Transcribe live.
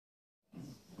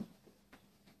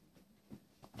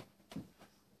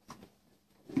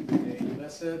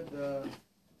Blessed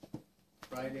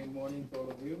Friday morning to all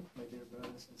of you, my dear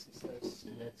brothers and sisters.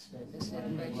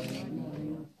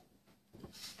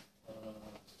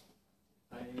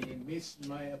 I missed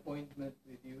my appointment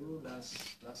with you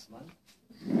last month.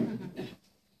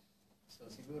 So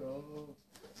siguro,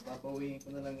 babawiin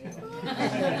ko na lang ngayon.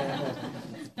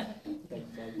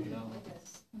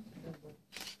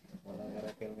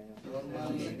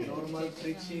 Normal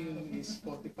preaching is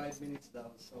 45 minutes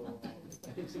daw, so 1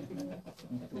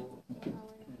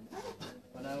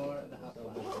 hour and a half.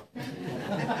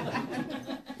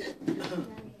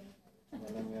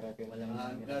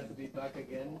 I'm glad to be back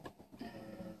again.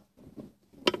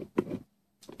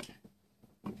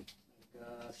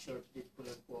 Short trip ko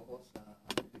lang po ako sa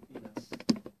Pilipinas.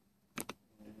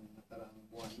 Nakaraang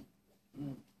buwan.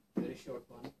 Very short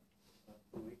one.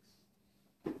 2 weeks.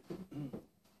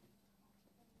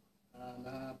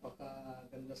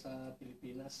 Napakaganda sa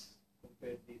Pilipinas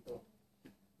compared dito.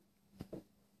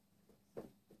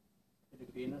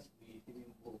 Pilipinas, biitim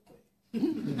yung buhok ko eh.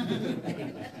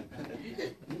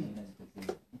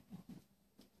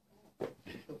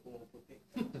 Ito pumuputi.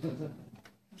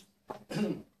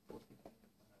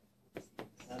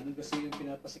 Ano kasi yung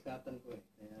pinapasikatan ko eh.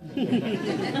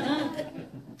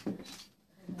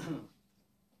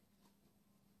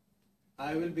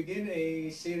 I will begin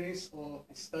a series of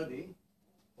study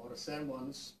or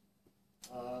sermons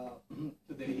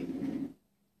today.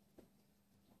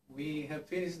 We have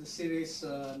finished the series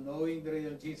Knowing the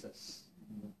Real Jesus.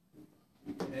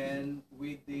 And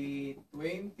with the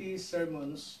 20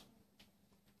 sermons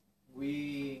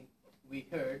we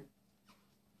heard,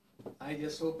 I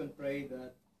just hope and pray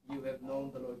that you have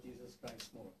known the Lord Jesus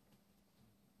Christ more.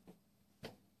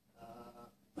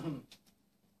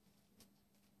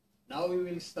 Now we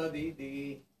will study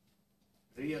the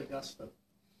real gospel.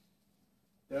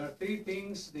 There are 3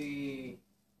 things the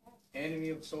enemy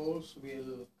of souls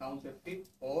will counterfeit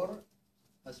or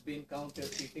has been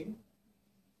counterfeiting: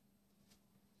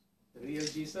 the real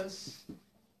Jesus,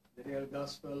 the real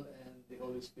gospel, and the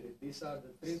Holy Spirit. These are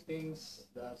the 3 things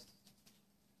that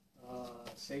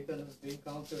Satan has been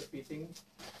counterfeiting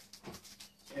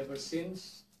ever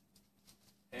since,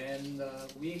 and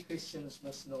we Christians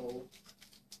must know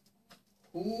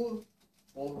who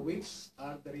or which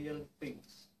are the real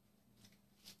things: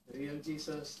 the real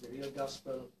Jesus, the real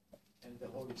gospel, and the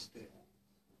Holy Spirit.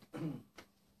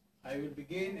 I will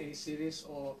begin a series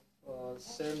of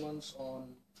sermons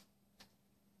on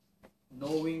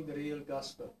knowing the real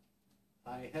gospel.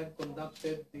 I have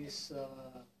conducted this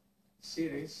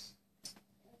series,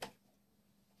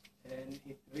 and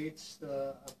it reached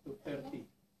up to 30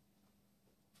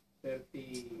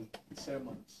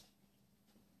 sermons.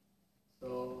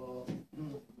 So,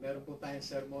 meron po tayong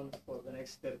sermon for the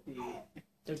next 30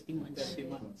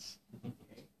 months.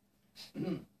 Okay.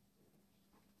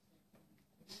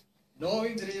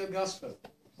 Knowing the real gospel.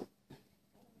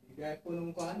 Bigay po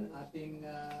nung kuhan, ating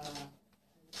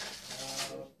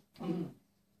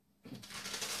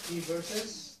key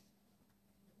verses.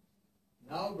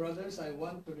 Now, brothers, I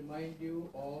want to remind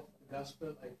you of the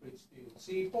gospel I preached to you.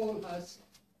 See, Paul has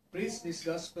preached this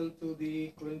gospel to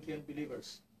the Corinthian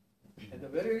believers. And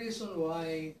the very reason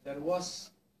why there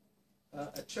was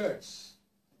a church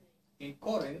in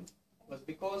Corinth was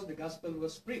because the gospel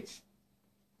was preached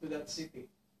to that city.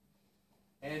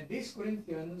 And these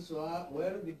Corinthians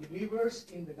were the believers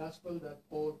in the gospel that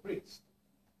Paul preached.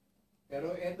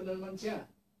 Pero eto naman siya.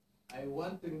 I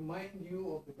want to remind you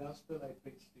of the gospel I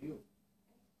preached to you,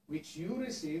 which you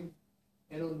received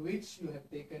and on which you have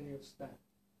taken your stand.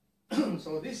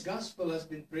 So this gospel has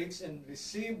been preached and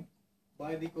received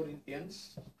by the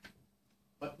Corinthians.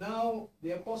 But now,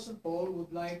 the Apostle Paul would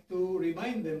like to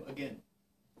remind them again.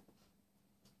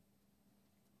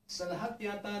 Sa lahat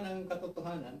yata ng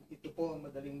katotohanan, ito po ang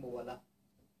madaling mawala.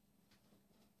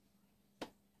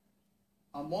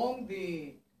 Among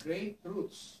the great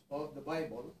truths of the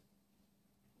Bible,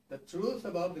 the truth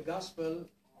about the gospel,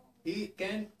 it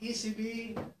can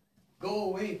easily go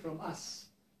away from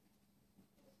us.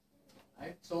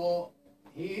 Right? So,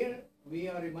 here, we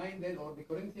are reminded, or the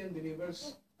Corinthian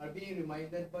believers are being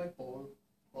reminded by Paul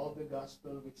of the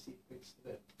gospel which he preached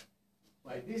to them.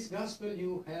 By this gospel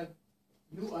you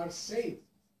are saved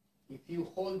if you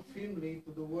hold firmly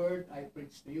to the word I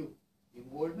preached to you. Yung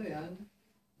word na yan,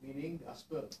 meaning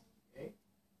gospel. Okay?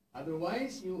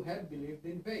 Otherwise, you have believed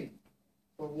in vain.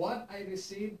 For what I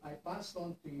received, I passed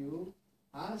on to you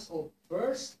as of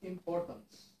first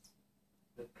importance,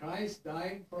 that Christ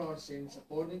died for our sins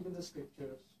according to the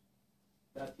Scriptures,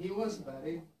 that he was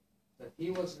buried, that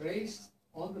he was raised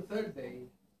on the 3rd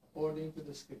day according to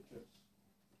the Scriptures.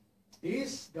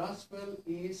 This gospel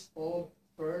is of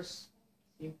first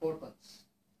importance.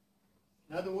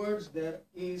 In other words, there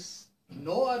is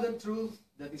no other truth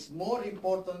that is more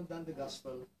important than the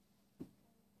gospel.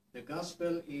 The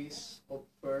gospel is of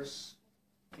first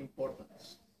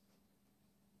importance.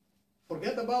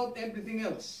 Forget about everything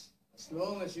else. As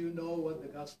long as you know what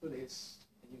the gospel is,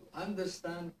 and you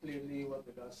understand clearly what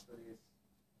the gospel is,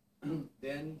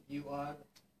 then you are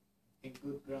in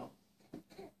good ground.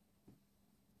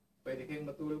 Pwede kayong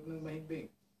matulog ng mahimbing.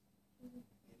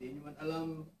 Hindi nyo man alam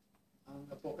ang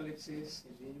Apokalipsis,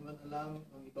 hindi nyo man alam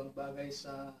ang ibang bagay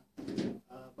sa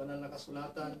banal na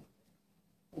kasulatan.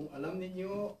 Kung alam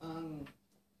ninyo ang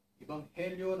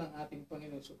Ebanghelyo ng ating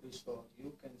Panginoon Kristo,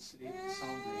 you can sleep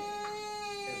soundly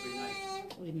every night.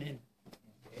 Amen.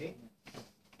 Okay?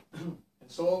 And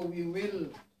so we will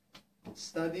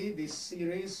study this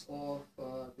series of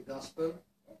the Gospel.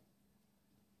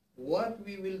 What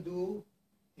we will do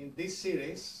in this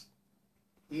series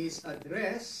is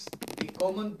address the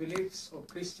common beliefs of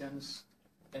Christians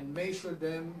and measure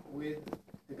them with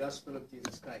the gospel of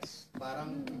Jesus Christ.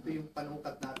 Parang ito yung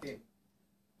panukat natin.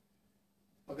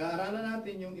 Pag-aaralan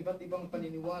natin yung iba't ibang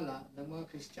paniniwala ng mga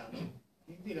Kristiyano,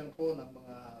 hindi lang po ng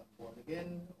mga born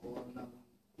again o ng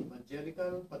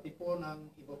evangelical, pati po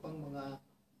ng iba pang mga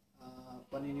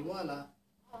paniniwala,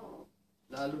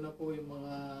 lalo na po yung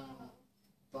mga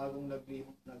bagong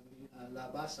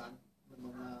naglabasan ng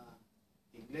mga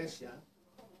iglesia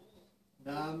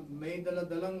na may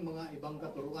daladalang mga ibang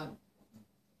katuruan.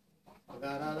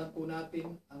 Pag-aaralan po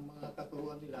natin ang mga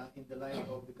katuruan nila in the light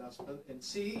of the gospel and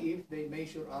see if they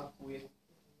measure up with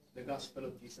the gospel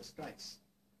of Jesus Christ.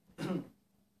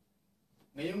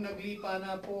 Ngayong naglipa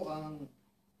na po ang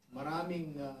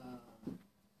maraming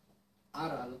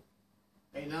aral,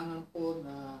 kailangan po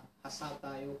na hasa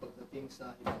tayo pagdating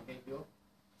sa Ebanghelyo,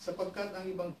 sapagkat ang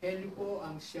Ebanghelyo po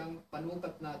ang siyang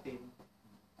panukat natin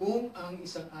kung ang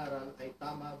isang aral ay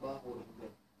tama ba o hindi.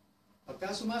 Pagka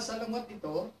sumasalungat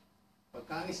ito,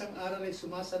 pagka ang isang aral ay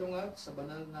sumasalungat sa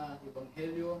banal na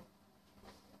Ebanghelyo,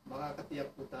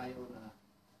 makakatiyak po tayo na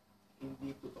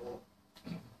hindi totoo.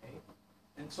 Okay?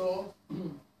 And so,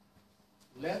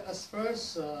 let us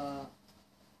first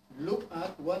look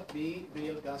at what the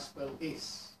real gospel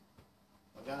is.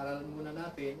 Pag-aaralan muna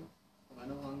natin kung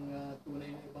ano ang tunay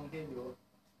na Ebanghelyo,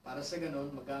 para sa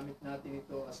ganon, magamit natin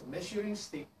ito as a measuring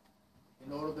stick in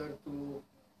order to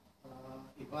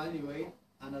evaluate,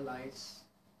 analyze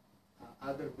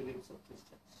other beliefs of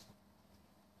Christians.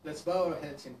 Let's bow our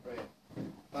heads in prayer.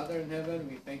 Father in heaven,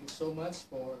 we thank you so much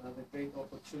for another great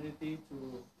opportunity to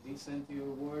listen to your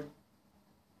word.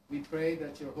 We pray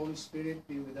that your Holy Spirit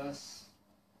be with us.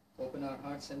 Open our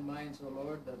hearts and minds, O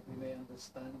Lord, that we may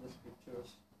understand the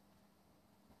Scriptures.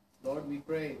 Lord, we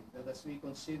pray that as we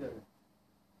consider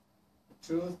the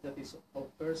truth that is of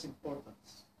first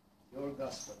importance, your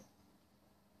gospel,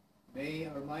 may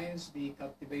our minds be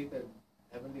captivated,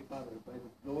 Heavenly Father, by the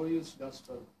glorious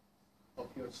gospel of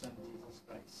your Son, Jesus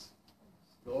Christ.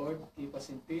 Lord, keep us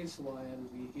in peace while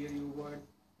we hear your word.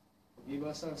 Forgive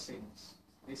us our sins.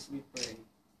 This we pray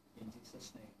in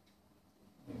Jesus' name.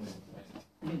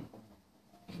 Amen.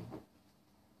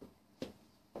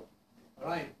 All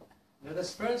right. Let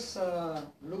us first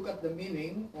look at the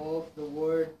meaning of the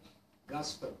word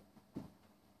gospel.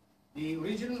 The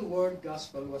original word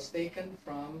gospel was taken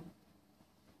from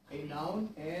a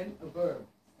noun and a verb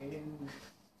in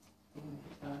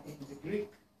the Greek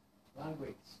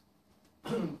language.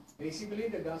 Basically,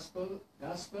 the gospel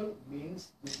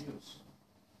means good news.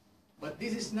 But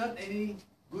this is not any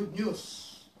good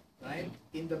news, right?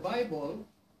 In the Bible,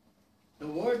 the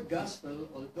word gospel,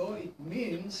 although it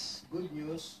means good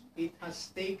news, it has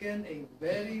taken a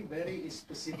very, very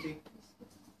specific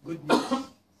good news.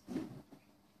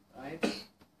 Right?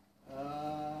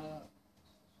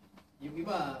 Yung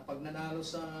iba, pag nanalo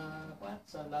sa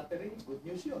lottery, good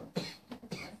news yun.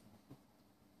 Right?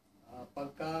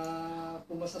 Pagka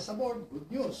pumasa sa board, good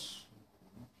news.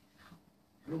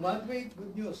 Graduate,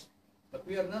 good news. But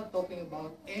we are not talking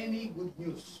about any good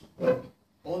news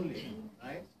only,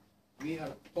 right? We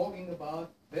are talking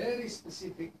about very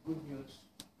specific good news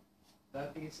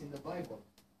that is in the Bible.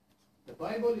 The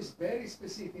Bible is very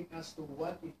specific as to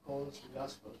what it calls the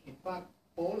gospel. In fact,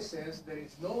 Paul says there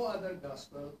is no other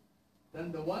gospel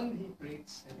than the one he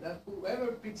preached, and that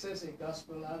whoever preaches a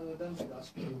gospel other than the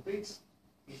gospel he preached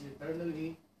is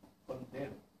eternally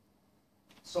condemned.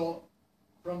 So,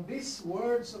 from these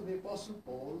words of the Apostle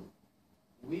Paul,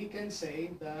 we can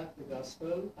say that the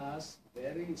gospel has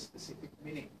very specific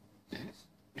meaning,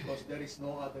 because there is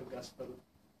no other gospel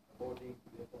according to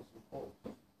the Apostle Paul.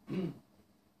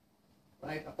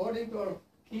 Right, according to our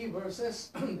key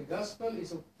verses, the gospel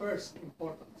is of first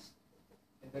importance.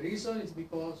 And the reason is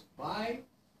because by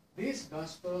this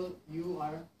gospel you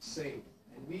are saved.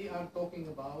 And we are talking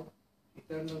about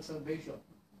eternal salvation.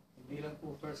 Hindi lang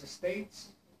po first stage,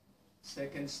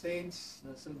 second stage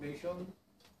na salvation.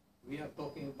 We are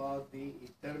talking about the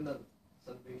eternal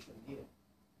salvation here.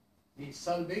 The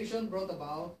salvation brought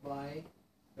about by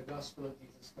the gospel of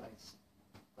Jesus Christ.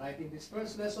 Right, in this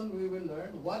first lesson, we will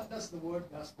learn what does the word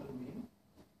gospel mean.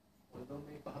 Although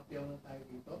may pahapyaw na tayo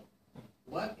dito.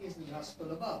 What is the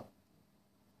gospel about?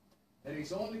 There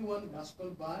is only one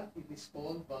gospel, but it is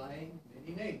called by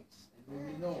many names. And we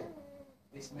will know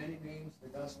these many names, the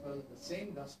gospel, the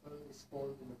same gospel is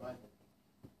called in the Bible.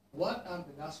 What are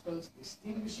the gospel's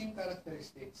distinguishing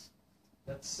characteristics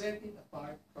that set it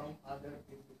apart from other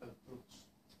biblical truths?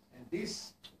 And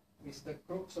this is the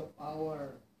crux of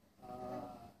our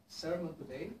sermon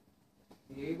today.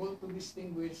 Be able to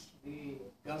distinguish the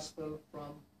gospel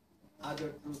from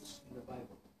other truths in the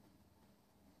Bible.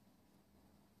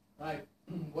 Right.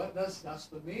 What does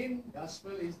gospel mean?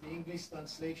 Gospel is the English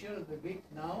translation of the Greek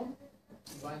noun,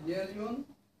 evangelion,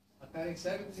 occurring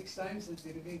 76 times in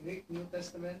the Greek New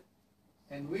Testament,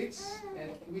 and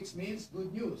which means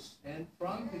good news. And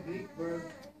from the Greek verb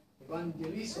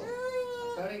evangelizo,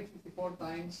 occurring 54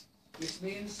 times, which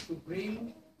means to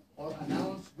bring or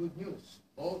announce good news.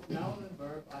 Both noun and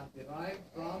verb are derived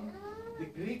from the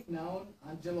Greek noun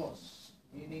angelos,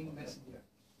 meaning messenger.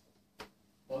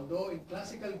 Although in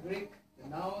classical Greek, the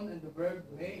noun and the verb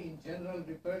may in general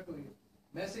refer to a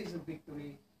message of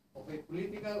victory of a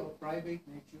political or private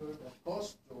nature that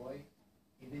caused joy,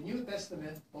 in the New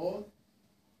Testament, both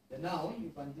the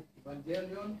noun,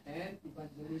 evangelion, and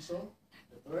evangelizo,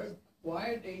 the verb,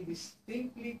 acquired a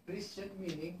distinctly Christian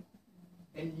meaning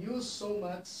and used so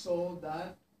much so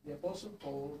that the Apostle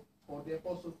Paul, for the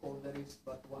Apostle Paul, there is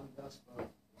but one gospel,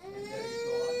 and there is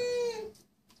no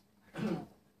other.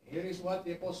 Here is what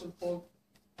the Apostle Paul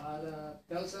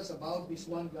tells us about this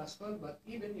one gospel, but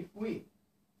even if we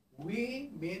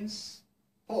means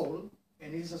Paul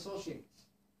and his associates,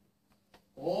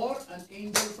 or an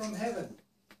angel from heaven,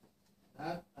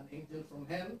 not an angel from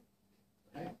hell,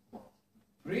 right?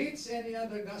 Preach any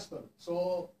other gospel.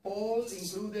 So Paul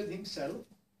included himself,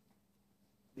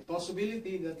 the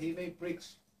possibility that he may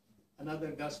preach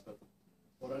another gospel,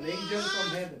 or an angel from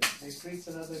heaven may preach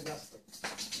another gospel.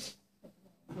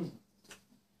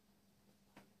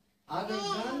 Other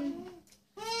than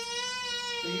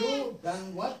to you,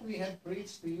 than what we have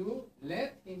preached to you,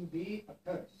 let him be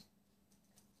accursed.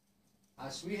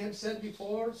 As we have said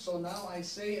before, so now I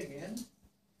say again,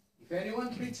 if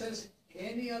anyone preaches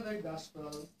any other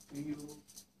gospel to you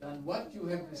than what you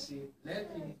have received, let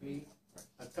him be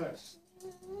accursed.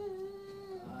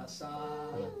 Sa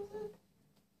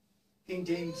King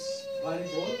James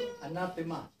Bible,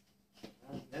 anathema.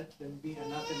 Let them be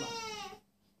anathema.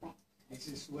 This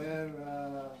is where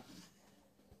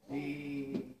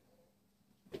the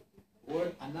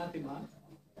word anathema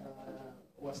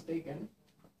was taken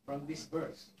from this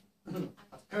verse.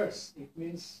 Accursed, it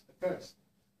means accursed.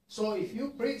 So if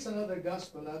you preach another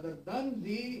gospel other than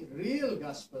the real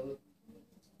gospel,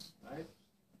 right,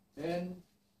 then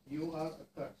you are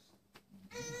accursed.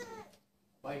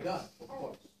 By God, of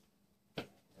course.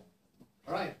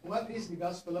 Alright, what is the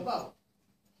gospel about?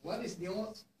 What is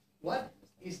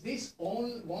this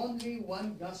only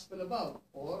one gospel about?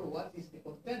 Or what is the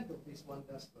content of this one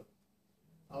gospel?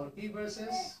 Our key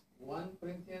verses, 1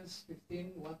 Corinthians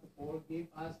 15, 1-4, give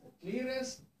us the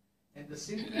clearest and the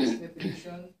simplest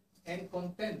definition and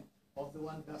content of the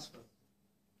one gospel.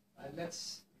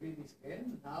 Let's read this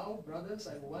again. Now, brothers,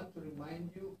 I want to remind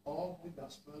you of the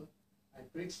gospel I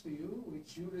preached to you,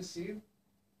 which you received,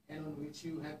 and on which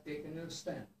you have taken your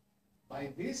stand.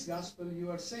 By this gospel you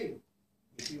are saved,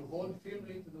 if you hold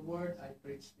firmly to the word I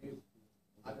preached to you.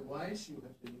 Otherwise you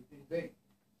have believed in vain.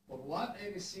 For what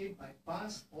I received I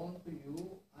passed on to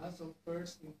you as of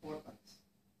first importance.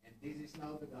 And this is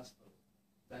now the gospel,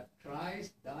 that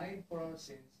Christ died for our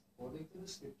sins according to the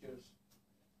Scriptures,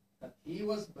 that he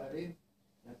was buried,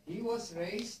 that he was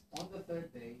raised on the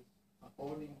third day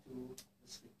according to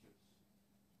the Scriptures.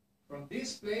 From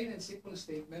these plain and simple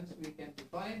statements, we can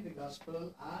define the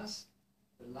gospel as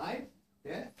the life,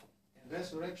 death, and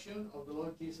resurrection of the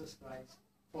Lord Jesus Christ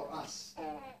for us.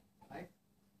 Right?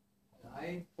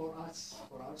 Died for us,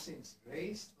 for our sins,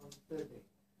 raised on the third day.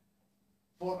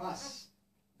 For us.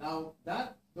 Now,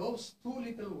 those two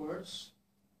little words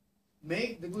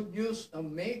make the good news,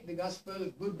 make the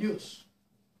gospel good news.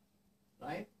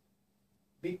 Right?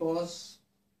 Because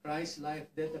Christ's life,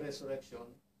 death, and resurrection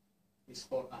is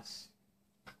for us.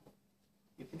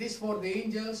 If it is for the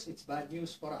angels, it's bad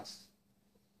news for us.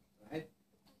 Right?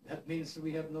 That means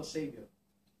we have no Savior.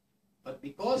 But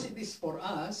because it is for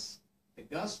us, the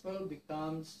gospel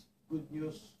becomes good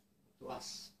news to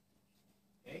us.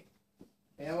 Okay?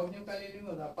 Kaya huwag niyo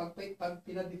kalilimutan, pag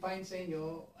pinadefine sa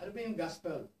inyo, ano ba yung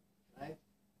gospel? Right?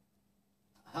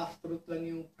 Half-truth lang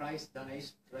yung Christ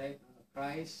dies, right?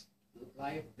 Christ,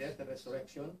 life, death, and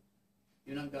resurrection.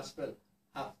 Yun ang gospel.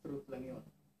 Half-truth lang yun.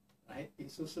 Right?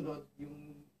 Isusunod,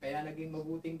 yung kaya naging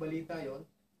mabuting balita yon.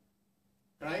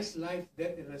 Christ's life,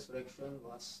 death, and resurrection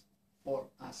was for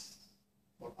us,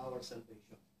 for our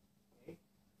salvation. Okay?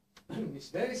 This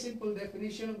very simple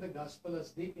definition of the gospel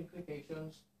has deep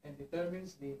implications and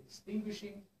determines the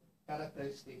distinguishing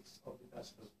characteristics of the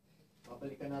gospel.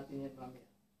 Babalikan natin yan mamaya.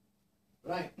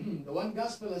 Right. The one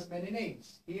gospel has many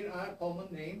names. Here are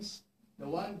common names. The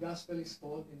one gospel is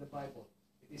called in the Bible.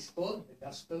 It is called the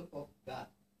gospel of God.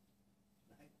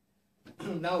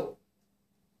 Right. Now,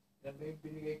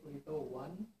 binigay ko ito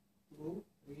 1, 2,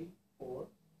 3, 4,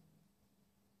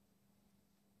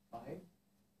 5,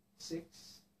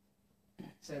 6,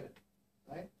 7.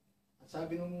 Right? Ang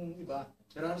sabi nung iba,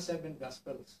 there are 7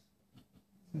 gospels.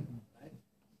 Right?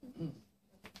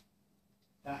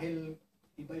 Dahil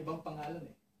iba-ibang pangalan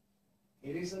eh.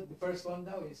 Here is the first one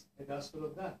now is the gospel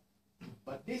of God.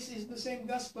 But this is the same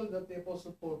gospel that the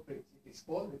Apostle Paul preached. It is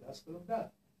called the gospel of God.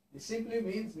 This simply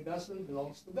means the gospel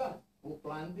belongs to God, who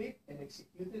planned it and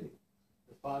executed it.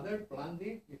 The Father planned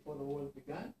it before the world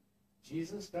began.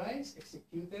 Jesus Christ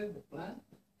executed the plan,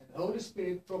 and the Holy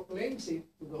Spirit proclaims it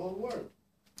to the whole world.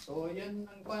 So yan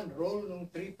ang role ng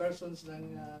 3 persons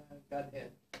ng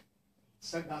Godhead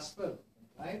sa gospel.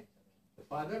 Right? The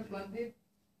Father planned it,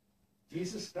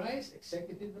 Jesus Christ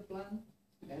executed the plan,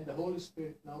 and the Holy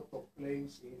Spirit now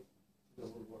proclaims it to the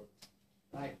whole world.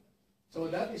 Right?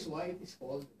 So that is why it is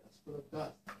called the gospel of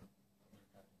God.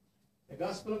 The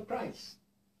gospel of Christ.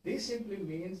 This simply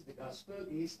means the gospel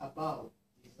is about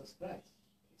Jesus Christ.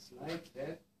 His life,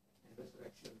 death, and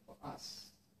resurrection for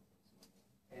us.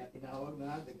 Kaya tinawag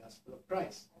na the gospel of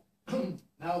Christ.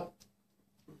 Now,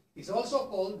 it's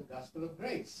also called the gospel of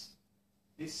grace.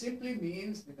 This simply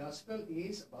means the gospel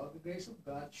is about the grace of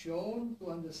God shown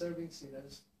to undeserving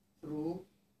sinners through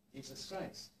Jesus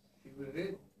Christ. If you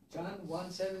read John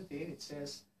 1:17, it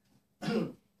says,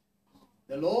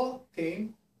 the law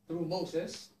came through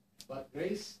Moses, but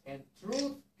grace and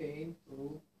truth came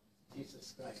through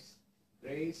Jesus Christ.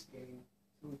 Grace came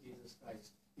through Jesus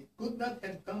Christ. It could not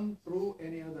have come through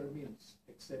any other means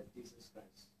except Jesus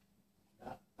Christ.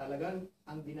 Talagang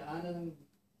ang dinaanan ng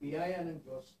biyaya ng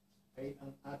Diyos ay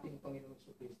ang ating Panginoong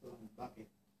Jesucristo. Bakit?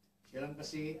 Siya lang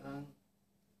kasi ang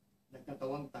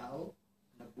nagkatawang tao,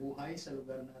 nabuhay sa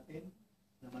lugar natin,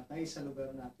 namatay sa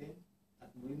lugar natin,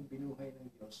 at muling binuhay ng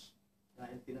Diyos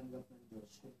dahil tinanggap ng Diyos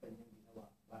kung kanyang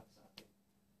ginawa para sa atin.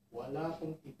 Wala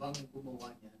pong ibang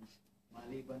gumawa niyan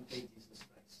maliban kay Jesus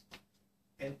Christ.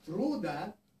 And through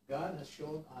that, God has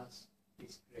shown us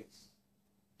His grace.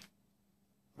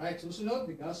 Right,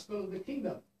 susunod, the gospel of the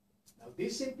kingdom. Now,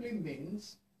 this simply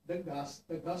means the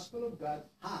gospel of God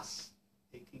has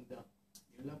a kingdom.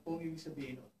 Yun lang po ang ibig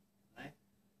sabihin nun. Right?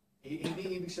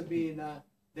 Hindi ibig sabihin na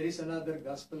there is another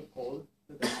gospel called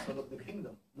the gospel of the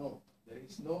kingdom. No, there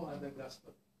is no other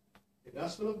gospel. The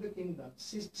gospel of the kingdom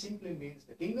simply means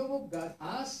the kingdom of God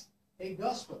has a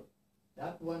gospel.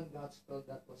 That one gospel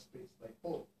that was preached by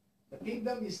Paul. The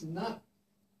kingdom is not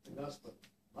the gospel,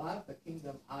 but the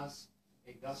kingdom has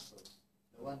a gospel,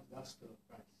 the one gospel of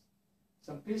Christ.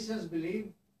 Some Christians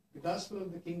believe the gospel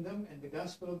of the kingdom and the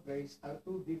gospel of grace are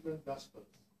 2 different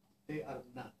gospels. They are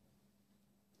not.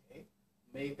 Okay?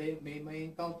 May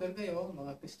encounter kayo,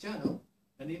 mga Kristiyano,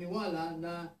 naniniwala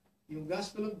na yung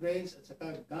gospel of grace at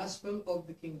saka gospel of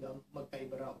the kingdom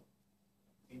magkaiba raw.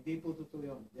 Hindi po totoo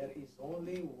yun. There is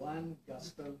only one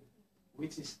gospel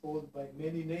which is called by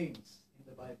many names in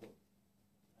the Bible.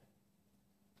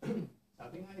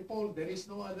 Sabi nga ni Paul, there is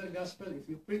no other gospel. If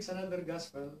you preach another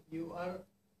gospel, you are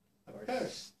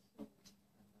accursed.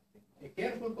 A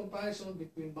careful comparison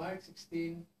between Mark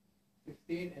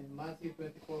 16:15 and Matthew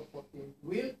 24:14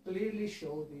 will clearly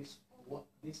show these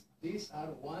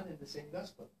are one and the same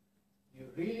gospel. You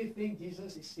really think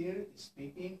Jesus is here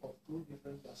speaking of 2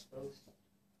 different gospels?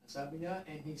 Sabi niya,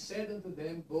 and he said unto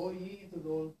them, go ye into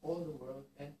all the world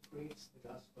and preach the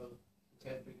gospel to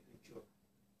every creature.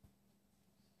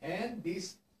 And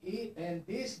this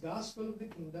gospel of the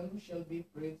kingdom shall be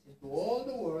preached into all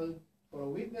the world for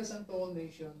a witness unto all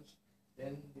nations,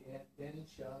 then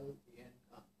shall the end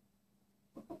come.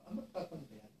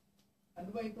 Magpapandayan.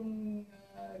 Ano ba itong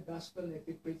gospel na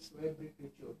ipipreach to every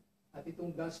creature? At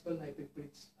itong gospel na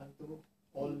ipipreach unto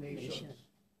all nations.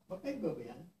 Magkaiba ba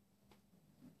yan?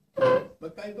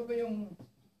 Magkaiba ba yung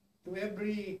to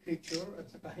every creature at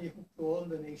saka yung to all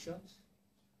the nations.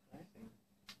 Right?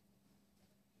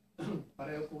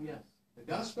 Pareho po yan. The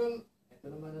gospel, ito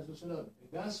naman ang susunod.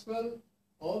 The gospel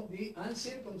of the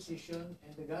uncircumcision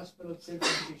and the gospel of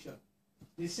circumcision.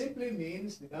 This simply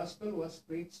means the gospel was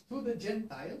preached to the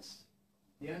Gentiles,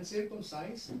 the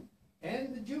uncircumcised,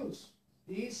 and the Jews,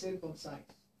 the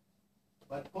circumcised.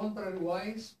 But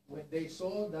contrariwise, when they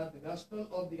saw that the gospel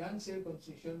of the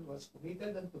uncircumcision was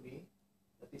committed unto me,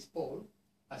 that is Paul,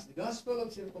 as the gospel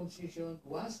of circumcision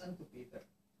was unto Peter.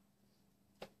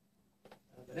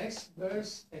 The next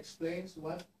verse explains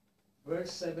what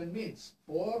verse 7 means.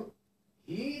 For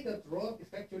he that wrought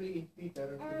effectually in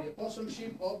Peter to the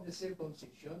apostleship of the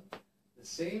circumcision, the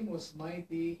same was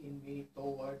mighty in me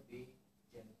toward the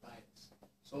Gentiles.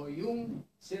 So yung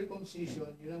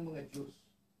circumcision, yun ang mga Jews.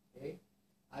 Okay?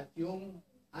 At yung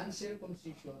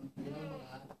uncircumcision, yun ang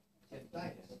mga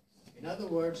Gentiles. In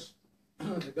other words,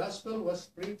 the gospel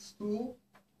was preached to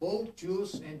both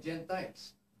Jews and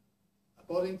Gentiles.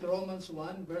 According to Romans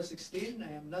 1, verse 16,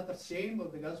 I am not ashamed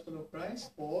of the gospel of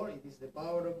Christ, for it is the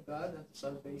power of God unto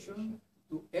salvation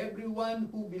to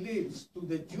everyone who believes, to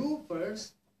the Jew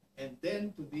first, and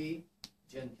then to the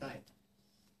Gentile.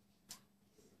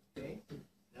 Okay?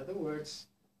 In other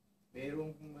words,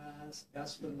 mayroong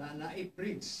gospel na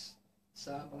na-preach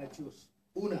sa mga Jews.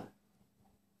 Una,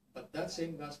 but that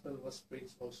same gospel was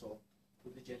preached also to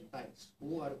the Gentiles,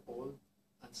 who are called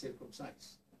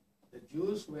uncircumcised. The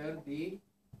Jews were the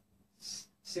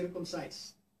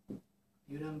circumcised.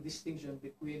 Yun ang distinction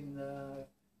between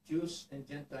Jews and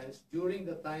Gentiles during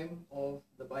the time of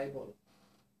the Bible.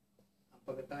 Ang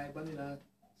pagkakaiba nila,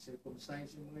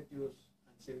 circumcised yung mga Jews,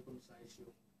 uncircumcised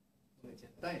yung mga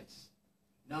Gentiles.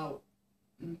 Now,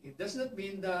 it does not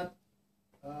mean that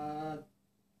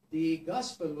the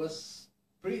gospel was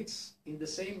preached in the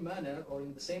same manner or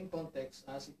in the same context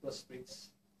as it was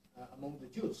preached among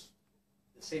the Jews.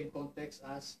 The same context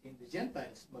as in the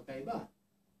Gentiles, magkaiba.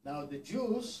 Now, the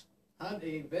Jews had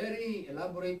a very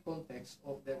elaborate context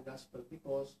of their gospel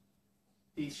because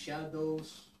the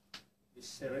shadows, the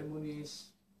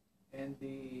ceremonies, and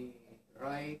the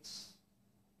rites,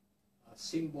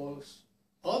 symbols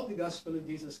of the gospel of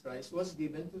Jesus Christ was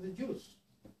given to the Jews.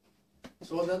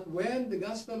 So that when the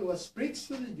gospel was preached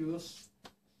to the Jews,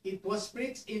 it was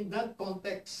preached in that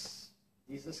context.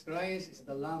 Jesus Christ is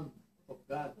the Lamb of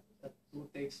God who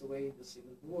takes away the sin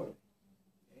of the world.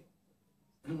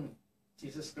 Okay?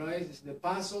 Jesus Christ is the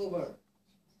Passover.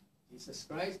 Jesus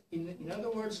Christ, in other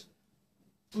words,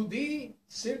 to the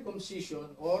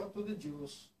circumcision or to the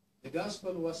Jews, the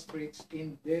gospel was preached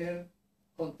in their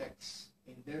context,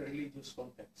 in their religious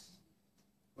context.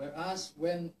 Whereas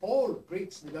when Paul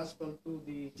preached the gospel to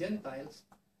the Gentiles,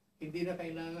 hindi na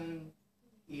kailangan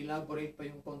i-elaborate pa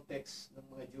yung context ng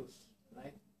mga Jews.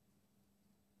 Right?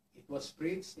 It was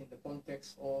preached in the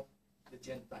context of the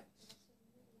Gentiles.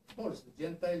 Of course, the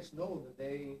Gentiles know that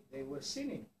they were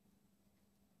sinning.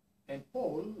 And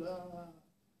Paul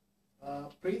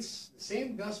preached the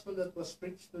same gospel that was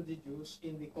preached to the Jews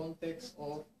in the context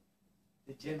of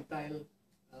the Gentile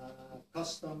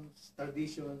customs,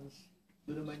 traditions,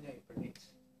 doon naman niya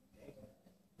i-preach. Okay?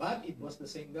 But it was the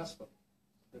same gospel.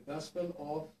 The gospel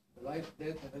of the life,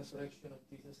 death, and resurrection of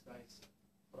Jesus Christ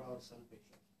for our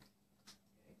salvation.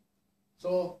 Okay?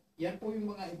 So, yan po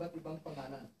yung mga iba't ibang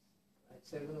pangalan. Right?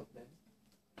 7 of them.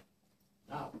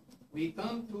 Now, we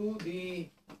come to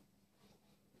the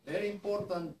very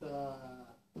important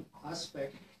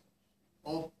aspect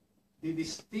of the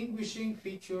distinguishing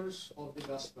features of the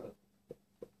gospel.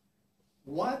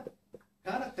 What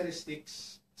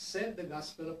characteristics set the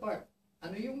gospel apart?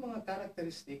 Ano yung mga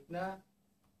characteristic na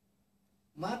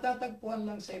matatagpuan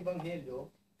lang sa Ebanghelyo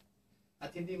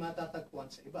at hindi matatagpuan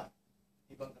sa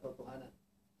ibang katotohanan?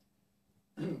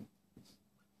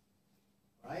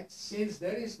 Right? Since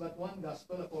there is but one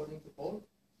gospel according to Paul,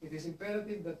 it is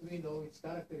imperative that we know its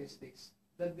characteristics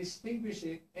that distinguish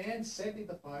it and set it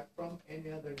apart from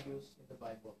any other use in the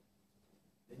Bible.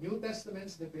 The New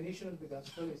Testament's definition of the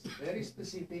gospel is very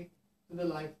specific to the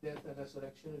life, death, and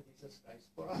resurrection of Jesus Christ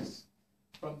for us.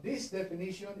 From this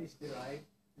definition is derived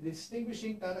the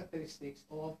distinguishing characteristics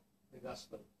of the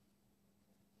gospel.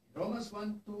 In Romans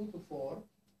 1:2-4,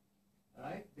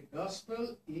 right, the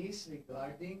gospel is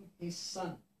regarding his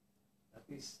Son. That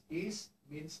is, his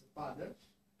means the Father,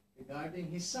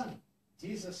 regarding his Son,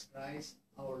 Jesus Christ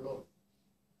our Lord.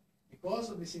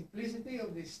 Because of the simplicity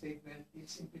of this statement,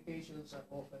 its implications are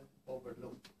often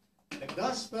overlooked. The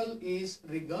gospel is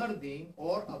regarding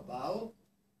or about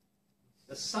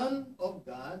the Son of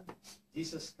God,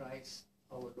 Jesus Christ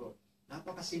our Lord.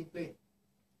 Napakasimple,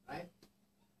 right?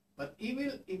 But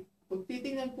kung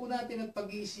titingnan po natin at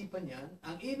pag-iisipan yan,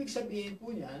 ang ibig sabihin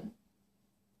po niyan,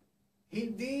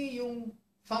 hindi yung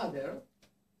Father,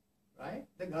 right?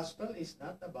 The gospel is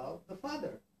not about the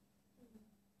Father.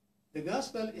 The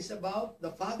gospel is about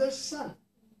the Father's Son,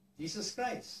 Jesus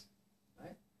Christ.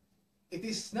 Right? It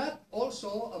is not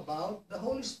also about the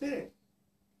Holy Spirit.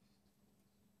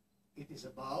 It is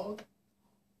about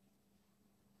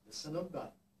the Son of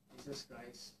God, Jesus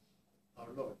Christ, our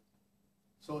Lord.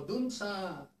 So, dun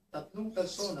sa tatlong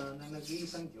persona na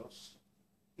nag-iisang Diyos,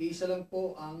 iisa lang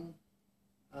po ang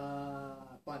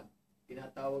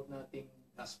tinatawag nating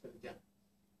gospel dyan.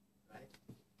 Right?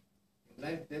 Yung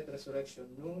life, death,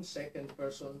 resurrection, nung second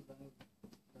person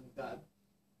ng God,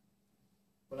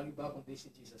 walang iba kundi si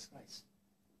Jesus Christ.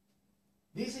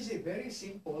 This is a very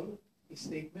simple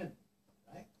statement.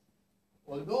 Right?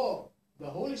 Although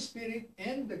the Holy Spirit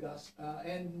and the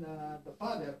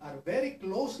Father are very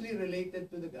closely related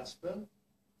to the gospel,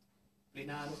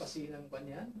 plinano kasi ng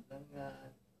banyan ng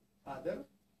Father,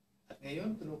 at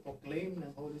ngayon pinoproclaim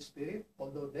ng Holy Spirit,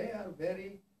 although they are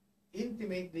very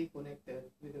intimately connected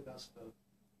with the gospel,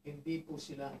 hindi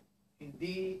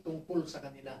tungkol sa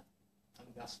kanila ang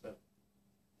gospel.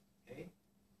 Okay?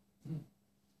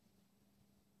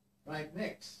 Right,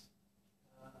 next.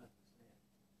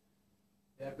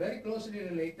 They are very closely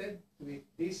related to it.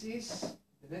 This is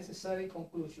the necessary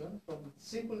conclusion from the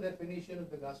simple definition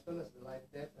of the gospel as the life,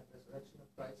 death, and resurrection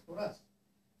of Christ for us.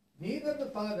 Neither the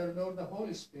Father nor the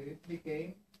Holy Spirit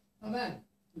became a man,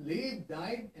 lived,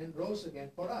 died, and rose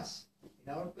again for us, in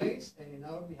our place and in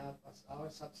our behalf as our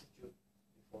substitute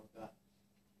before God.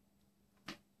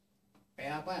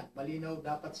 Kaya pa, malinaw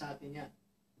dapat sa atin yan.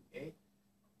 Okay?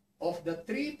 Of the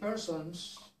three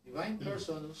persons, divine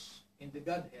persons in the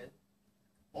Godhead,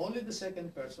 only the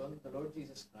second person, the Lord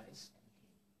Jesus Christ,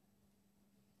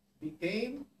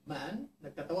 became man,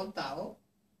 nagkatawang tao,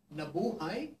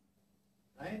 nabuhay,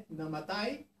 right,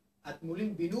 namatay, at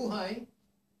muling binuhay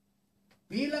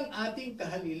bilang ating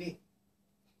kahalili.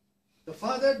 The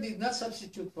Father did not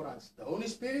substitute for us. The Holy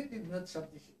Spirit did not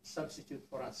substitute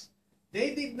for us.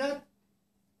 They did not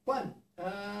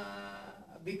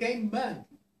became man.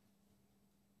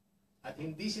 At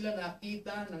hindi sila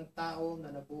nakita ng tao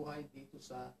na nabuhay dito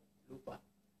sa lupa.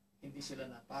 Hindi sila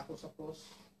napako sa cross.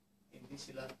 Hindi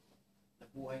sila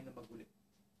nabuhay na magulit.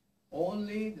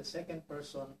 Only the second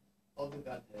person of the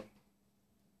Godhead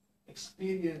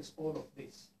experienced all of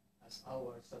this as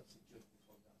our substitute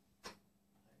before God.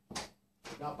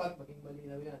 So, dapat maging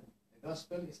malinaw yan. The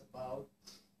gospel is about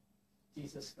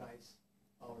Jesus Christ,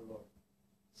 our Lord.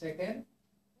 Second,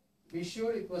 be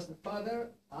sure it was the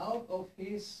Father out of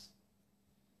His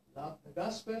love. The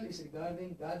gospel is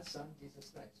regarding God's Son,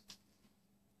 Jesus Christ.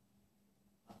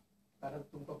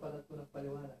 Karagtong pa pala ito ng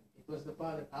paliwanag. It was the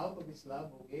Father out of His love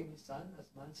who gave His Son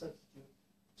as man's substitute,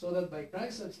 so that by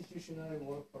Christ's substitutionary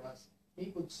work for us,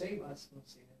 He could save us from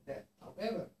sin and death.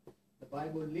 However, the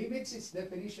Bible limits its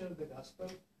definition of the gospel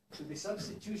to the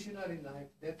substitutionary life,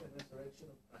 death, and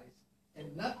resurrection of Christ, and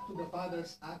not to the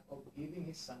Father's act of giving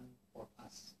His Son for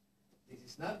us. This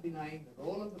is not denying the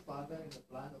role of the Father in the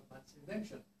plan of man's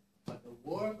redemption, but the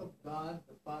work of God,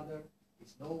 the Father,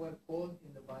 is nowhere called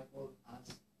in the Bible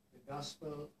as the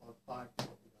gospel or part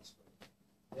of the gospel.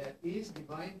 There is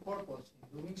divine purpose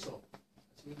in doing so,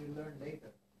 as we will learn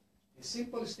later. A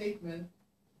simple statement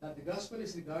that the gospel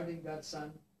is regarding God's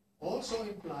Son also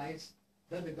implies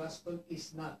that the gospel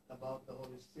is not about the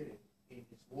Holy Spirit in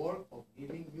His work of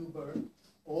giving new birth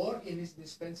or in His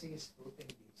dispensing His fruit and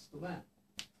gifts to man.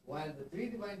 While the three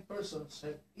divine persons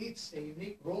have each a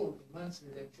unique role in man's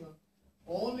redemption,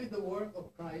 only the work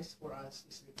of Christ for us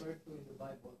is referred to in the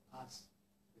Bible as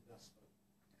the gospel.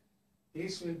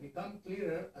 This will become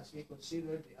clearer as we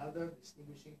consider the other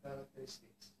distinguishing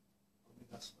characteristics of the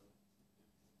gospel.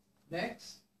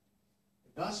 Next,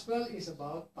 the gospel is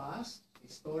about past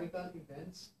historical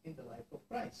events in the life of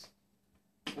Christ.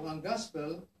 Kung ang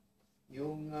gospel,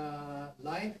 yung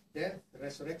life, death,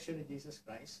 resurrection ni Jesus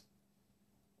Christ,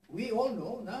 we all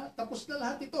know na tapos na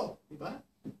lahat ito, di ba?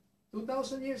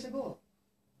 2,000 years ago,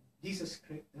 Jesus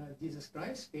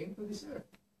Christ came to this earth,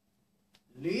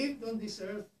 lived on this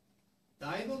earth,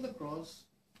 died on the cross,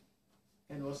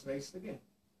 and was raised again.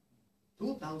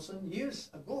 2,000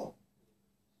 years ago.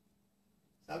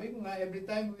 Sabi ko nga, every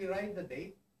time we write the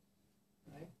date,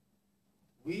 right,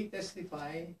 we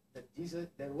testify that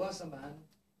there was a man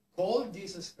called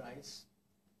Jesus Christ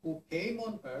who came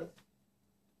on earth,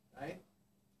 right,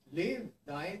 lived,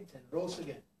 died, and rose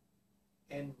again.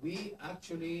 And we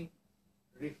actually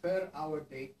refer our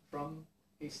date from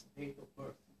his date of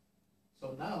birth.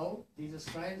 So now, Jesus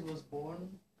Christ was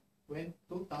born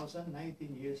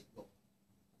 2019 years ago.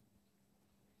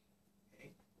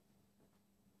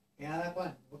 Kaya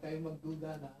kwan, huwag kayong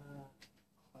magduda na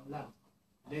lang,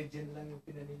 legend lang yung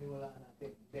pinaniniwalaan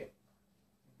natin.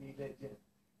 Hindi legend.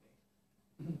 Okay.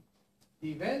 The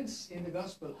events in the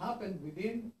gospel happened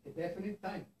within a definite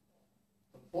time,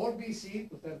 from 4 BC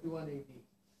to 31 AD,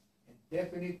 and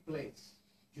definite place,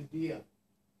 Judea,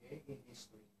 okay, in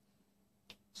history.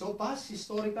 So past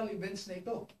historical events na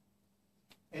ito.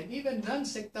 And even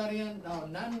non-sectarian,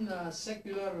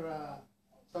 non-secular,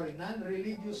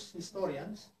 non-religious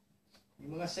historians,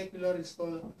 yung mga secular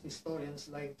historians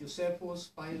like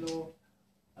Josephus, Philo,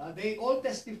 they all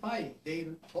testify, they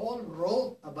all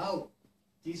wrote about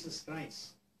Jesus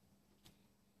Christ.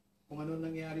 Kung ano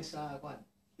nangyari sa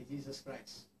Jesus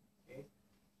Christ. Okay?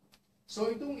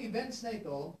 So itong events na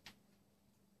ito,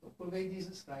 tungkol kay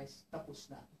Jesus Christ, tapos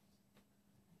na.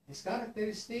 This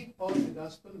characteristic of the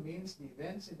gospel means the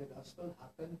events in the gospel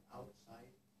happen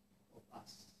outside of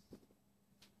us.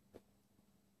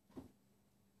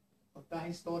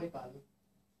 Pagka-historical,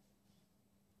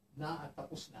 na at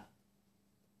tapos na,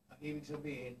 ang ibig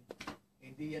sabihin,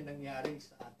 hindi yan nangyari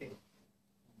sa atin.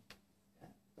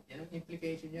 Yan ang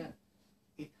implication yan.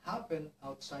 It happened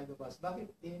outside of us. Bakit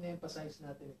in-emphasize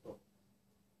natin ito?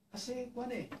 Kasi,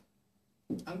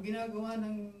 ang ginagawa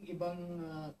ng ibang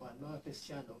mga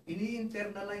Kristiyano,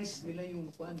 ini-internalize nila yung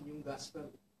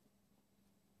gospel.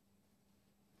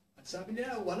 At sabi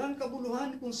nila, walang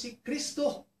kabuluhan kung si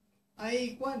Kristo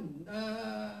ay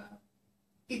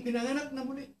ipinanganak na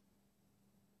muli.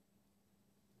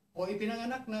 O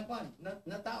ipinanganak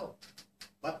na tao.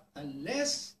 But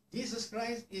unless Jesus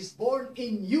Christ is born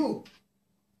in you,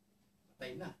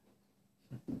 patay na.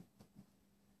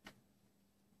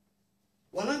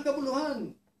 Walang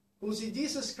kabuluhan kung si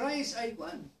Jesus Christ ay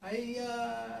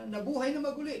nabuhay na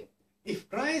maguli. If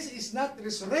Christ is not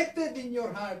resurrected in your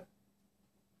heart,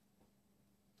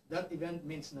 that event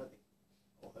means nothing.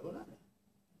 Okay, wala na.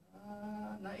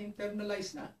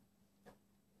 Na-internalize na.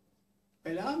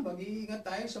 Kailangan mag-iingat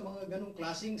tayo sa mga ganong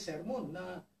klaseng sermon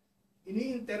na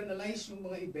ini-internalize yung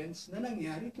mga events na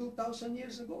nangyari 2,000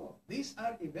 years ago. These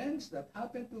are events that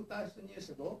happened 2,000 years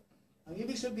ago. Ang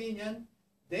ibig sabihin yan,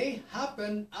 they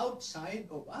happen outside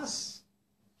of us.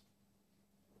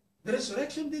 The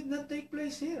resurrection did not take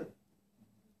place here.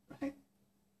 Right?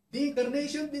 The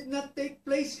incarnation did not take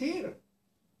place here.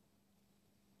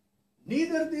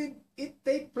 Neither did it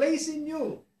take place in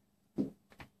you.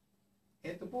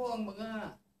 Ito po ang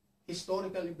mga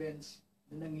historical events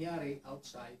na nangyari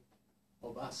outside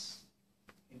of us.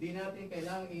 Hindi natin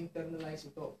kailangang internalize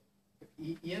ito.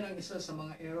 Iyan ang isa sa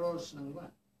mga errors ng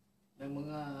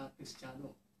mga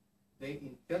Kristiyano. They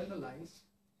internalize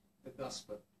the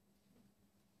gospel.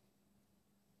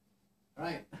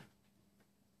 Right.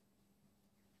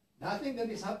 Nothing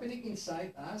that is happening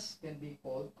inside us can be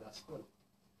called gospel.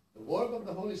 The work of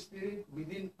the Holy Spirit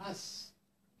within us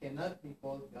cannot be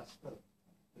called gospel.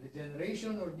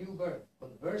 Regeneration or new birth,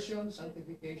 conversion,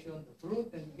 sanctification, the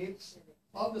fruit and gifts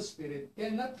of the Spirit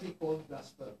cannot be called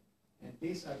gospel. And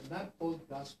these are not called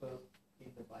gospel in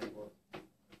the Bible.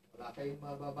 Wala kayong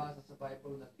mababasa sa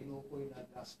Bible na tinukoy na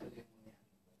gospel yung yan.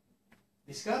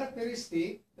 This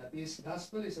characteristic, that is,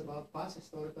 gospel is about past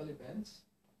historical events,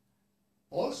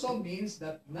 also means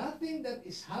that nothing that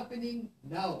is happening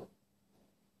now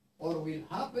or will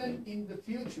happen in the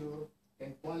future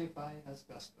can qualify as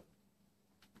gospel.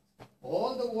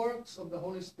 All the works of the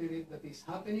Holy Spirit that is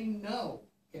happening now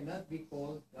cannot be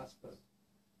called gospel.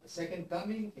 The second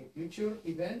coming, a future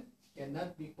event,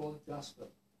 cannot be called gospel.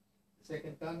 The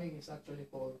second coming is actually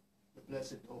called the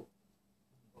blessed hope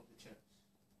of the church.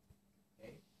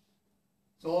 Okay?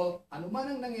 So,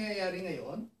 anuman ang nangyayari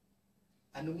ngayon,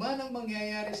 anuman ang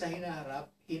mangyayari sa hinaharap,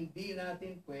 hindi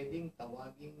natin pwedeng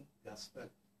tawaging gospel.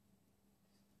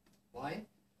 Why?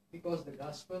 Because the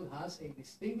gospel has a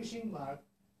distinguishing mark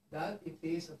that it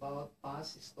is about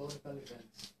past historical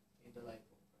events in the life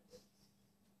of Christ.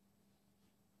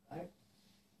 Right?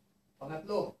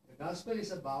 Pangatlo, the gospel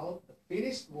is about the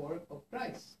finished work of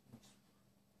Christ.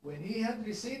 When he had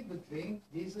received the drink,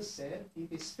 Jesus said,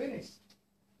 "It is finished."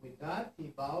 With that,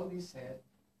 he bowed his head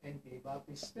and gave up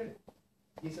his spirit.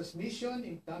 Jesus' mission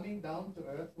in coming down to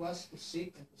earth was to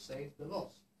seek and to save the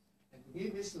lost, and to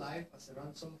give his life as a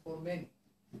ransom for many.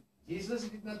 Jesus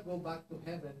did not go back to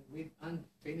heaven with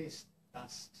unfinished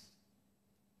tasks.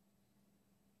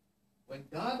 When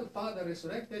God the Father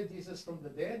resurrected Jesus from the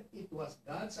dead, it was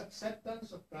God's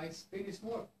acceptance of Christ's finished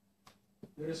work.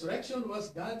 The resurrection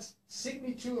was God's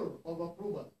signature of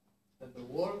approval that the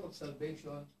work of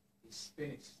salvation is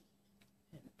finished.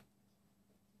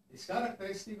 This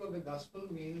characteristic of the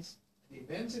gospel means the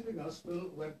events in the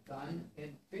gospel were done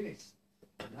and finished.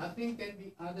 Nothing can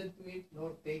be added to it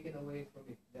nor taken away from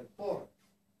it. Therefore,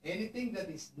 anything that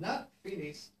is not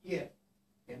finished yet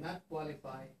cannot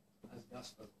qualify as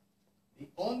gospel. The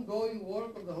ongoing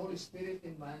work of the Holy Spirit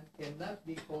in man cannot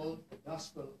be called the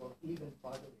gospel or even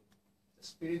part of it. The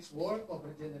Spirit's work of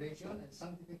regeneration and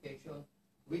sanctification,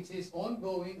 which is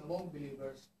ongoing among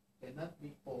believers, cannot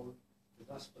be called the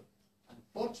gospel.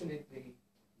 Unfortunately,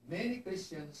 many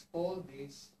Christians call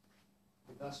this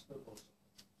the gospel also.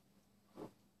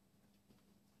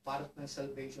 Part ng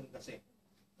salvation kasi.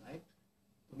 Right?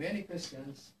 To many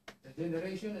Christians,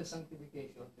 regeneration and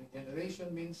sanctification.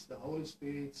 Regeneration means the Holy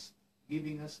Spirit's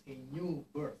giving us a new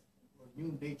birth or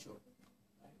new nature.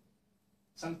 Right?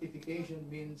 Sanctification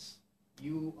means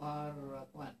you are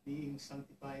being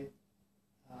sanctified.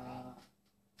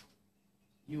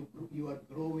 You are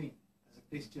growing as a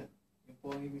Christian. Yung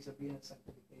po ang ibig sabihin ng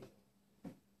sanctification.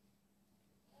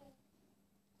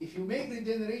 If you make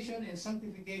regeneration and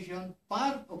sanctification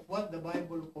part of what the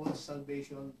Bible calls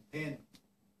salvation, then,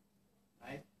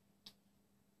 right,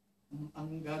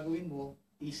 ang gagawin mo,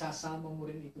 isasama mo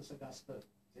rin ito sa gospel.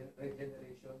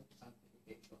 Regeneration,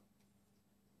 sanctification.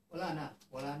 Wala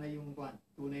na yung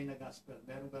tunay na gospel.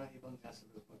 Meron ka lang ibang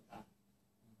gospel pagka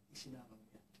isinama mo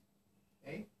yan.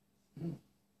 Okay?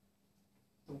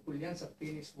 Tungkol yan sa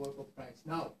finished work of Christ.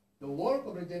 Now, the work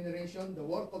of regeneration, the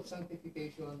work of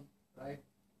sanctification, right,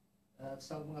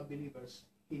 sa mga believers,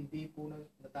 hindi po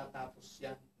natatapos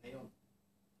yan ngayon.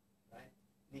 Right?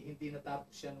 Hindi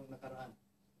natapos yan nung nakaraan.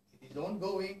 It is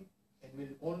ongoing and will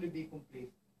only be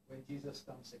complete when Jesus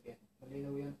comes again.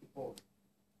 Malinaw yan kay Paul.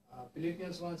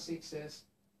 Philippians 1:6 says,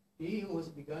 He who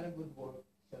has begun a good work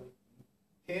shall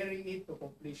carry it to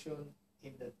completion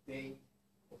in the day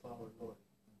of our Lord.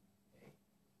 Okay?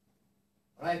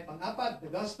 Alright, pang-apat, the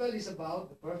gospel is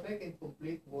about the perfect and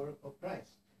complete work of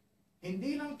Christ.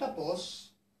 Hindi lang tapos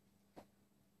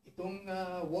itong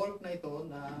work na ito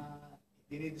na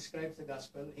dinidescribe sa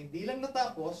gospel, hindi lang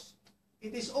natapos,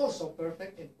 it is also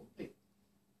perfect and complete.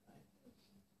 Right?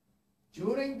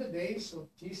 During the days of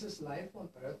Jesus' life on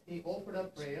earth, He offered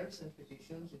up prayers and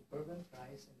petitions with fervent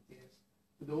cries and tears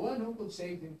to the one who could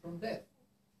save Him from death.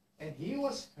 And He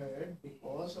was heard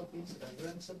because of His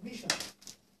reverent submission.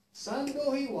 Son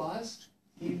though He was,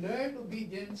 He learned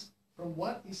obedience from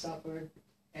what He suffered.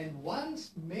 And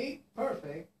once made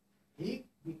perfect, He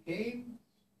became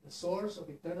the source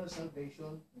of eternal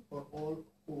salvation for all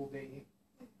who obey Him.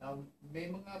 Now,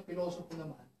 may mga pilosopo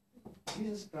naman,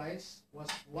 Jesus Christ was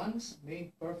once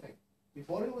made perfect.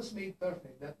 Before He was made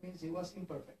perfect, that means He was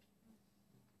imperfect.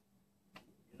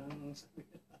 Yun ang sabi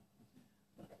nila.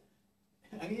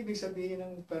 Ang ibig sabihin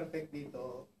ng perfect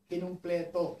dito,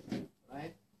 kinumpleto.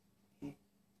 Right?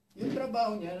 Yung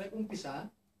trabaho niya, nag-umpisa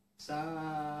sa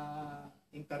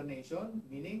incarnation,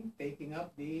 meaning taking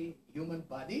up the human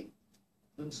body,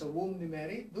 dun sa womb ni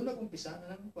Mary, dun nag-umpisa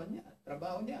na ng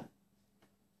trabaho niya.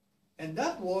 And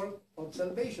that work of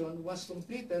salvation was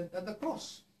completed at the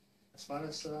cross. As far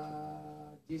as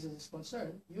Jesus is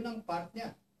concerned, yun ang part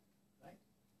niya. Right?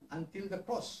 Until the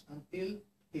cross, until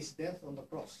His death on the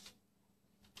cross.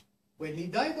 When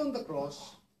He died on the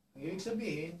cross, ang ibig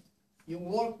sabihin, yung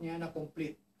work niya na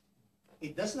complete.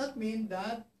 It does not mean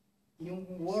that yung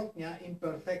work niya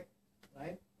imperfect,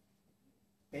 right?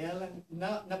 Kaya lang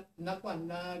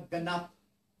naganap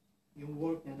yung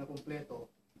work niya na kompleto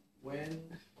when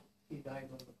He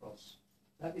died on the cross.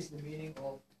 That is the meaning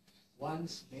of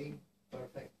once made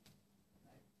perfect.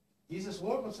 Right? Jesus'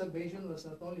 work of salvation was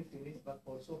not only finished but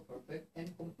also perfect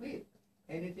and complete.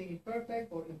 Anything imperfect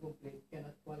or incomplete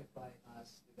cannot qualify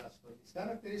as the gospel. This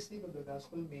characteristic of the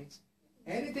gospel means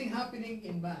anything happening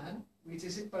in man which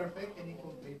is imperfect and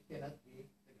incomplete cannot be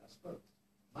the gospel.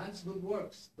 Man's good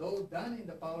works, though done in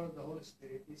the power of the Holy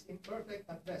Spirit, is imperfect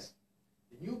at best.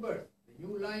 The new birth, the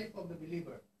new life of the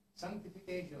believer,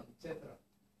 sanctification, etc.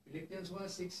 Philippians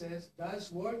 1:6 says,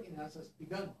 God's work in us has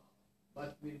begun,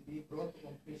 but will be brought to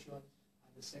completion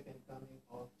at the second coming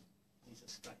of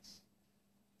Jesus Christ.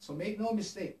 So make no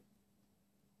mistake,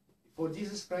 before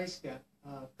Jesus Christ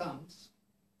comes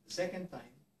the second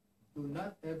time, do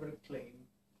not ever claim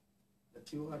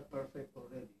that you are perfect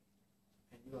already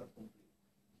and you are complete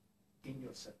in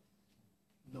yourself.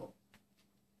 No.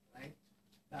 Right?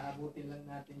 Naabutin lang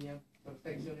natin yung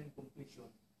perfection and completion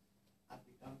at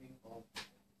the coming of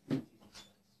Jesus Christ.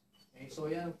 Okay, so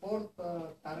yan ang fourth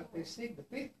characteristic, the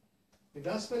fifth. The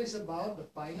gospel is about the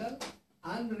final,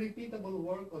 unrepeatable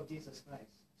work of Jesus Christ.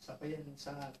 Sa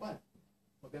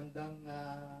magandang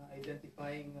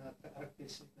identifying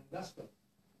characteristic ng gospel.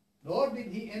 Nor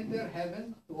did He enter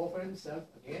heaven to offer Himself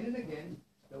again and again,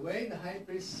 the way the high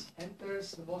priest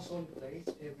enters the most holy place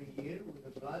every year with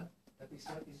the blood that is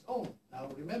not his own. Now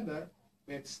remember,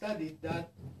 we had studied that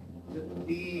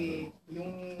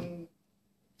yung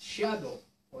shadow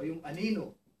o yung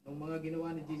anino ng mga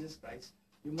ginawa ni Jesus Christ,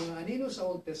 yung mga anino sa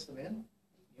Old Testament,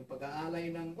 yung pag-aalay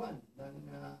ng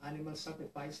animal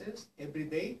sacrifices every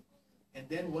day, and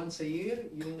then once a year,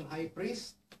 yung high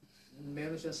priest,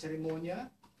 meron siyang seremonya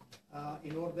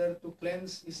in order to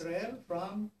cleanse Israel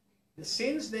from the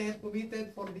sins they had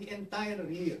committed for the entire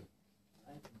year.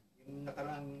 Right? Yung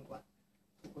nakaraang,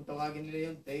 kung tawagin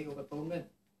nila yung Day of Atonement.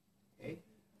 Okay?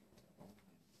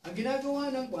 Ang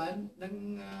ginagawa ng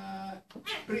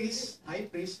priest, high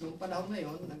priest, nung panahon na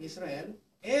yon ng Israel,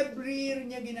 every year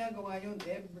niya ginagawa yun.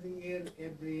 Every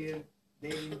year,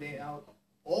 day in, day out.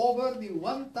 Over the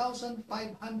 1,500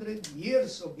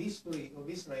 years of history of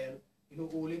Israel,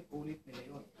 inuulit-ulit nila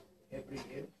yun. Every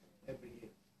year.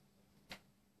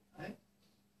 Right?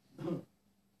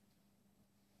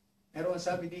 Pero ang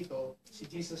sabi dito, si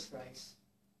Jesus Christ.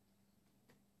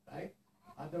 Right?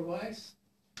 Otherwise,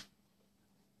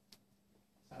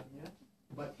 sabi niya,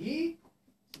 but He,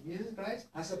 Jesus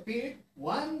Christ, has appeared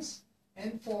once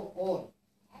and for all.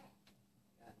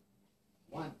 Yan.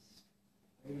 Once.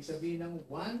 Ibig sabihin ng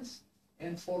once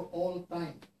and for all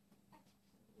time.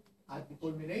 At the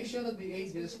culmination of the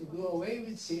ages to do away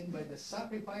with sin by the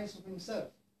sacrifice of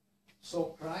Himself.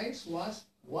 So Christ was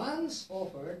once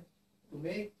offered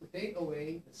to take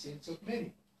away the sins of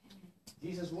many.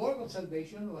 Jesus' work of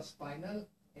salvation was final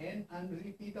and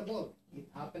unrepeatable. It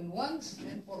happened once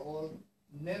and for all,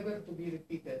 never to be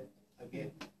repeated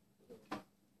again.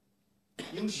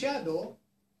 Yung shadow,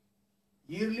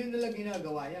 yearly nila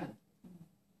ginagawa yan.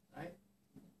 Right?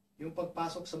 Yung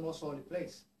pagpasok sa most holy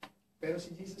place. Pero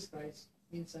si Jesus Christ,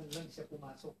 minsan lang siya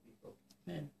pumasok dito.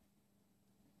 Amen.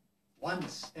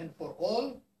 Once and for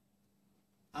all,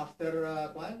 after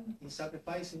He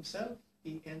sacrificed Himself,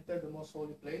 He entered the most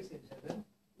holy place in heaven.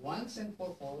 Once and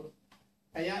for all.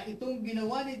 Kaya itong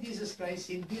ginawa ni Jesus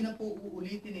Christ, hindi na po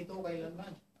uulitin ito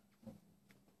kailanman.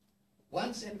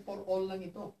 Once and for all lang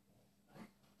ito.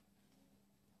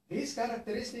 This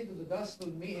characteristic of the gospel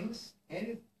means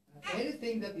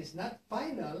anything that is not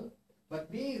final but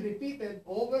being repeated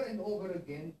over and over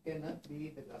again cannot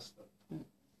be the gospel.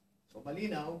 So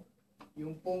malinaw,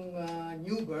 yung pong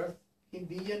new birth,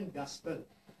 hindi yan gospel.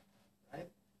 Right?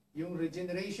 Yung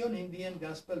regeneration, hindi yan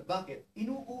gospel. Bakit?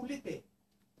 Inuulit eh.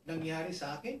 Nangyari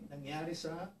sa akin, nangyari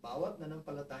sa bawat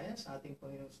nanampalataya sa ating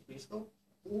Panginoong Kristo,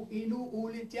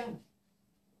 inuulit yan.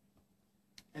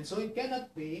 And so it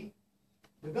cannot be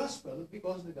the gospel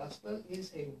because the gospel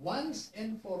is a once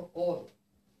and for all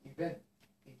event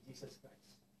in Jesus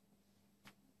Christ.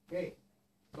 Okay.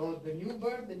 So the new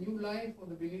birth, the new life of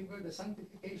the believer, the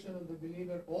sanctification of the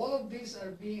believer, all of these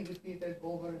are being repeated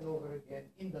over and over again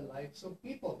in the lives of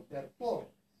people. Therefore,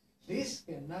 this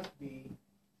cannot be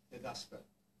the gospel.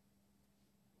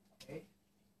 Okay?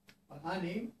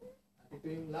 Pang-anim, at ito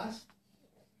yung last.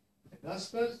 The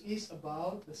gospel is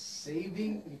about the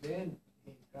saving event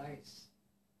in Christ.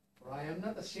 For I am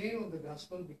not ashamed of the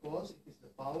gospel because it is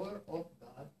the power of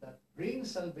God that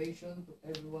brings salvation to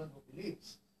everyone who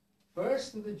believes.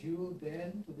 First to the Jew,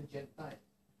 then to the Gentile.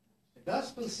 The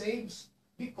gospel saves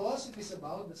because it is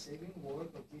about the saving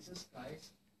work of Jesus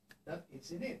Christ that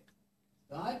is in it.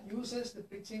 God uses the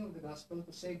preaching of the gospel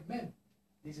to save men.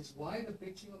 This is why the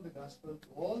preaching of the gospel to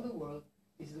all the world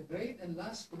is the great and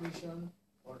last commission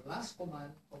or last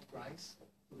command of Christ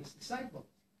to His disciples.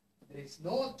 There is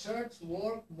no church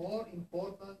work more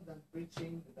important than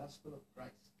preaching the gospel of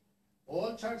Christ.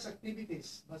 All church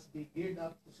activities must be geared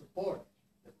up to support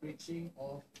the preaching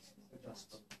of the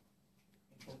gospel.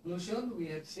 In conclusion, we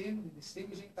have seen the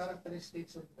distinguishing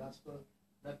characteristics of the gospel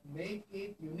that make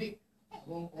it unique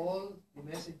among all the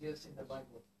messages in the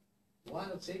Bible.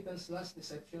 One of Satan's last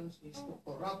deceptions is to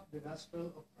corrupt the gospel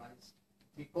of Christ,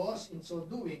 because in so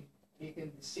doing, he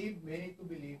can deceive many to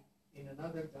believe in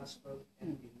another gospel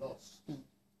and be lost.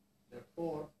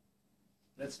 Therefore,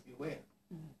 let's beware.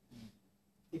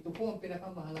 Ito po ang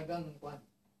pinakamahalagang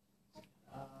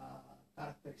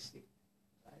characteristic.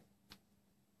 Right?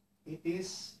 It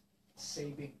is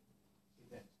saving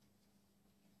event.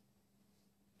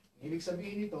 Ibig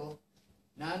sabihin nito,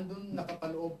 nandun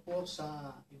nakapaloob po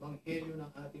sa Ebanghelyo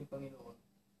ng ating Panginoon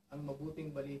ang mabuting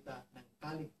balita ng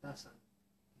kaligtasan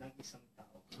ng isang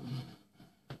tao.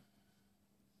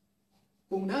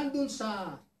 Kung nandun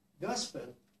sa gospel,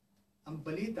 ang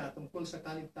balita tungkol sa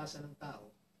kaligtasan ng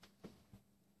tao,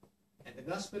 and the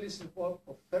gospel is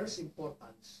of first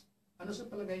importance, ano sa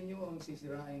palagay nyo ang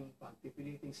sisiraing,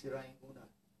 pipiliting siraing una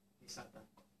ni Satan?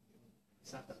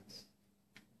 Satanas.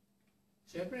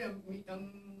 Siyempre, ang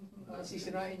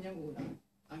sisirain niyang una,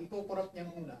 ang ikukorrupt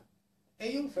niyang una,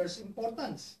 eh yung first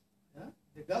importance.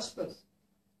 The gospel.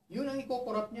 Yun ang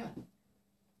iko-corrupt niya.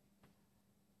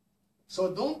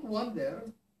 So don't wonder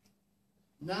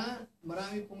na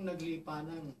marami pong naglipa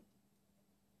ng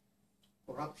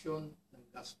corruption ng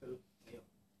gospel ngayon.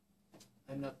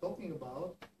 I'm not talking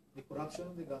about the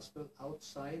corruption of the gospel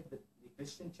outside the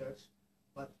Christian church,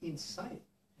 but inside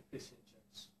the Christian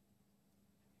church.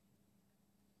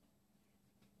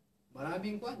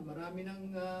 Marami nang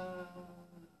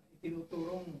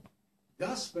itinuturong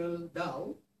gospel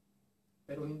daw,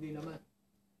 pero hindi naman.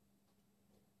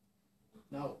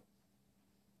 Now,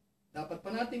 dapat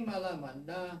pa nating malaman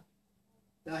na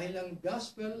dahil ang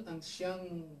gospel ang siyang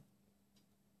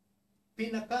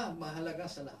pinakamahalaga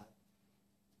sa lahat,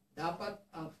 dapat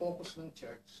ang focus ng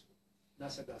church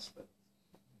nasa gospel.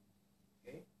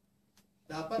 Okay?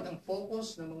 Dapat ang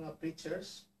focus ng mga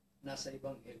preachers nasa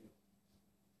ebanghelyo.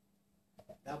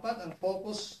 Dapat ang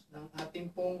focus ng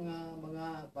ating pong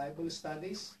mga Bible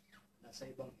studies nasa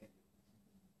ebanghelyo.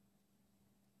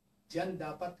 Diyan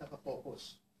dapat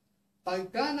nakafocus.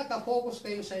 Pagka nakafocus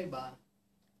kayo sa iba,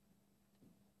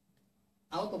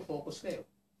 out of focus kayo.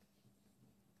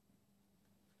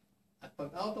 At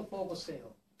pag out of focus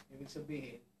kayo, ibig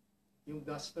sabihin, yung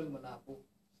gospel malabo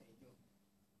sa inyo.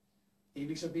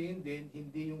 Ibig sabihin din,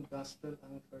 hindi yung gospel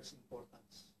ang first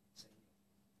importance sa inyo.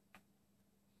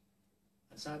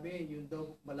 Ang sabi, yun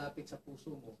daw malapit sa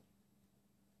puso mo,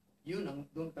 yun ang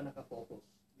doon ka nakafocus.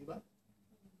 Di ba?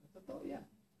 Totoo yan.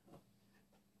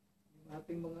 Yung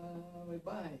ating mga may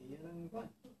bahay, yan ang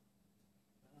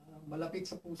malapit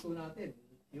sa puso natin.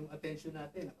 Yung attention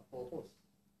natin nakafocus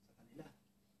sa kanila.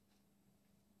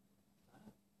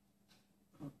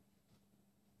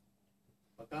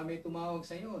 Pagka may tumawag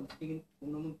sa iyo,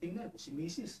 kung naman tingnan, kung si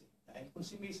Mrs. Dahil kung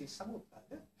si Mrs. sagot ka.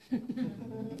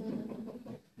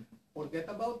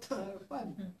 Forget about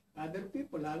other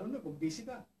people, lalo na kung busy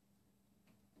ka.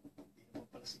 Hindi naman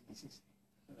pala si Mrs.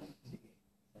 Sige.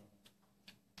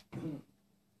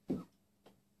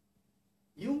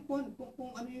 Yung kung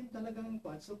ano yung talagang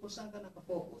so kung saan ka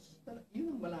nakafocus,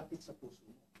 yun ang malapit sa puso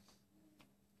mo.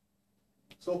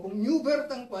 So kung new birth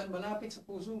ang malapit sa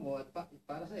puso mo at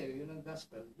para sa iyo, yun ang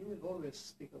gospel, you will always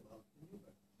speak about the new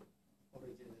birth or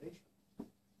regeneration.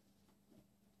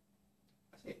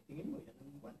 Kasi tingin mo, yan ang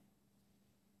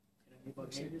yan ang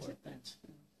evangelio.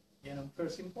 Yan ang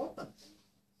first importance.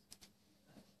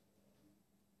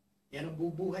 Yan ang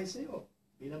bubuhay sa iyo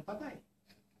bilang patay.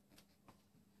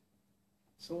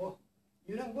 So,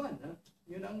 yun ang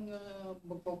yun ang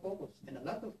magpo-focus. And a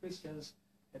lot of Christians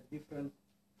have different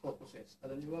focuses.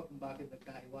 Alam niyo ba kung bakit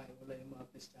nagkaiwa-wala yung mga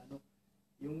Kristiyano?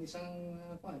 Yung isang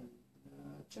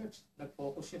church,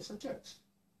 nag-focus siya sa church.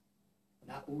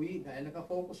 Nauwi, dahil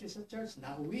naka-focus siya sa church,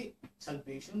 nauwi.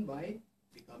 Salvation by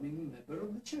becoming a member of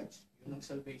the church. Yun ang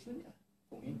salvation niya.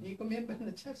 Kung hindi ka member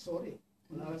ng church, sorry,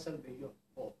 wala kang salvation.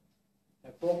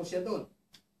 Nag-focus siya doon.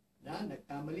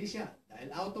 Nagkamali siya.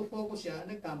 Dahil out of focus siya,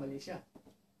 nagkamali siya.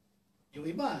 Yung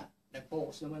iba,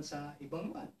 nag-focus naman sa ibang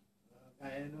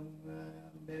kaya nung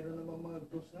meron naman mga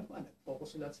groups na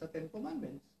nag-focus sila sa 10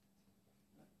 Commandments.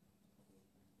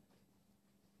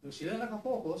 Doon sila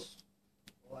nakafocus,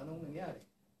 o anong nangyari?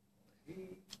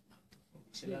 Hindi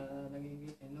sila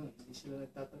hindi sila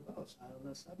nagtatrabaho sa araw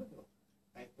ng Sabado.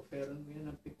 Kahit offeran mo yan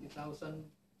ng 50,000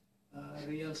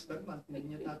 reals per month,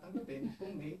 hindi niya tatanggapin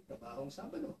kung may trabahong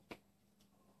Sabado.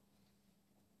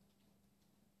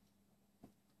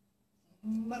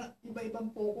 Iba-ibang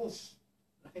focus.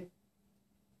 Right?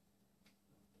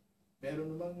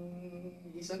 Meron namang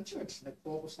isang church,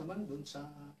 nag-focus naman dun sa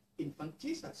infant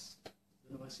Jesus.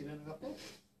 Doon naman sila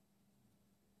nag-focus.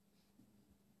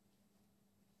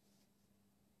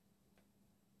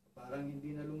 Parang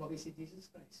hindi na lumaki si Jesus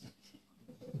Christ.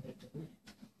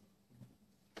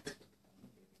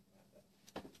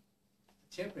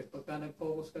 Siyempre, pagka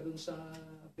nag-focus ka dun sa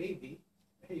baby,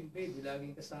 yung baby,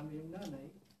 laging kasama yung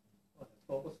nanay,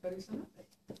 nag-focus ka rin sa nanay.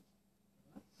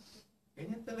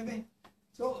 Ganyan talaga eh.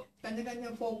 So,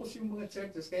 kanya-kanya focus yung mga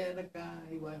churches, kaya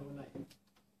nagka-iwa-iwalay.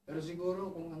 Pero siguro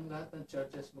kung ang lahat ng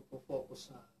churches magpo-focus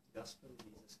sa gospel of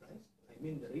Jesus Christ, I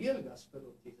mean the real gospel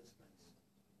of Jesus Christ,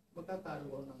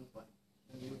 magkakaroon ng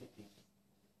unity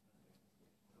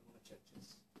ng mga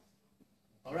churches.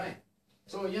 Alright.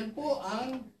 So, yan po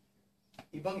ang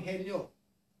ebanghelyo.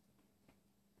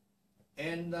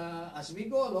 And as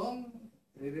we go along,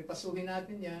 rirepasuhin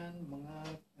natin yan, mga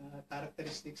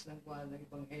characteristics ng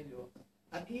ebanghelyo,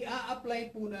 at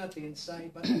i-a-apply po natin sa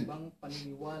iba't ibang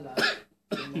paniniwala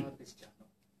ng mga Kristiyano.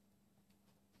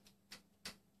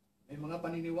 May mga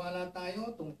paniniwala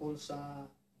tayo tungkol sa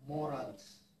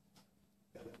morals.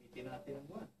 Gagamitin natin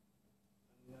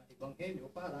ang ebanghelyo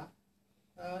para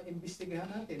imbestigahan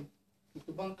natin.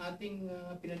 Ito bang ating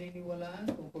pinaniniwalaan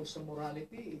tungkol sa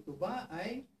morality? Ito ba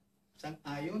ay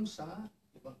sang-ayon sa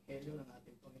Ebanghelyo ng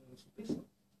ating Panginoon Jesucristo?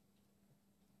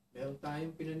 Meron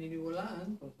tayong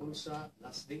pinaniniwalaan tungkol sa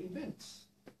last day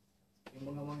events. Yung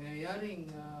mga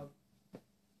mangyayaring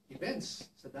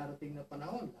events sa darating na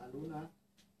panahon, lalo na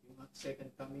yung second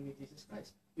coming ni Jesus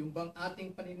Christ. Yung bang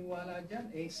ating paniniwala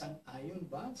dyan ay sang-ayon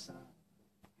ba sa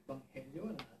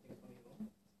Ebanghelyo ng ating Panginoon?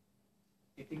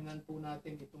 Titingnan po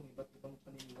natin itong iba't ibang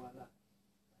paniniwala.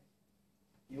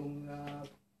 Yung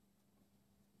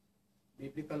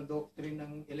biblical doctrine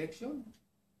ng election,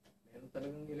 meron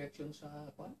talagang election sa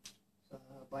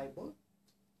Bible.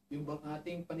 Yung bang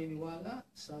ating paniniwala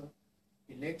sa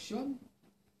election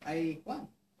ay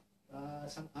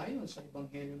sang-ayon sa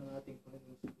Ebanghelyo ng ating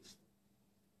Panginoon Jesucristo.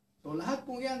 So lahat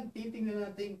po yan, titingnan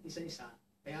natin isa-isa.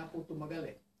 Kaya po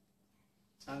tumagal eh.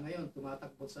 Sa ngayon,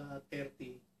 tumatakbo sa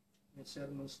 30 yung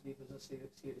sermons dito sa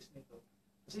series nito.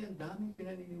 Kasi ang daming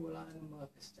pinaniniwalaan ng mga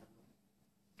Kristiyano.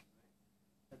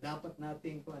 Na dapat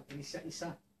natin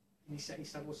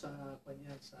inisa-isa ko sa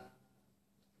kanya sa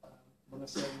mga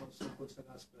sermons tungkol sa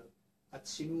gospel at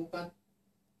sinukat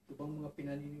ibang mga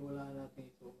pinaniniwalaan natin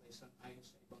ito ay sang-ayon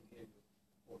sa Ebanghelyo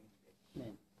o hindi.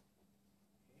 Amen.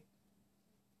 Okay.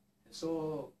 And so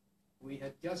we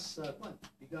had just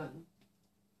begun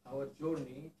our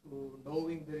journey to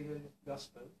knowing the real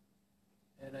gospel,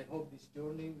 and I hope this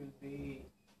journey will be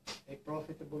a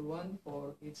profitable one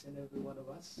for each and every one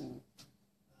of us.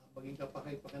 Maging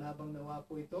kapakinabangan nawa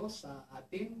po ito sa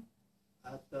atin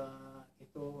at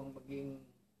ito ang maging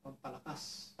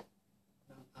pampalakas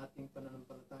ng ating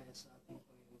pananampalataya sa ating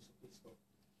Panginoon Jesucristo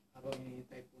habang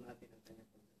hinihintay po natin ang kanyang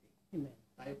pagdating. Amen.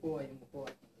 Tayo po ay umupo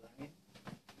at manalangin.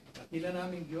 Dakila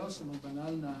naming Diyos, ang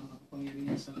banal na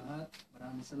makapangyarihan sa lahat,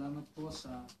 maraming salamat po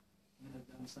sa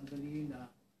minagdang sandali na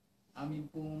amin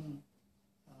pong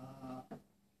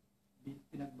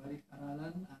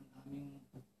pinagbalik-aralan ang aming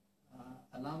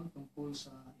alam tungkol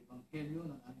sa Ebanghelyo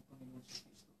ng aming Panginoon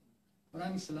Jesucristo.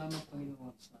 Maraming salamat,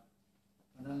 Panginoon, sa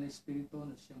Banal na Espiritu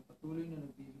na siyang patuloy na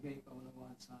nagbibigay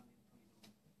kaunawaan sa amin,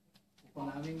 Panginoon. Upang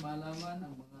aming malaman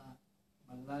ang mga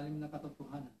malalim na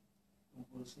katotohanan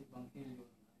tungkol sa Ebanghelyo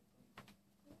ng aming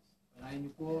Panginoon. Palayan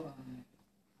niyo po ang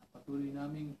patuloy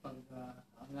naming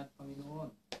pag-angat,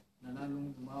 Panginoon, na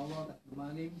lalong lumawag at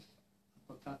lumalim ang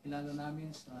pagkakilala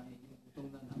namin sa inyong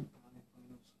utunan ng aming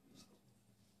Panginoon Jesucristo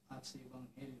at sa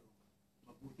Ebanghelyo,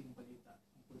 mabuting balita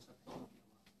tungkol sa Panginoon.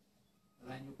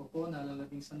 Alayin niyo po na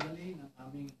lalabing sandali ng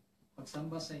aming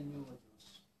pagsamba sa inyo, O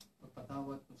Diyos.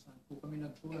 Pagpatawad kung saan po kami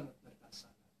nagkulang at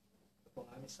nagkasala. Ito po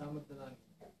ang aming samad na langit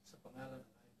sa pangalan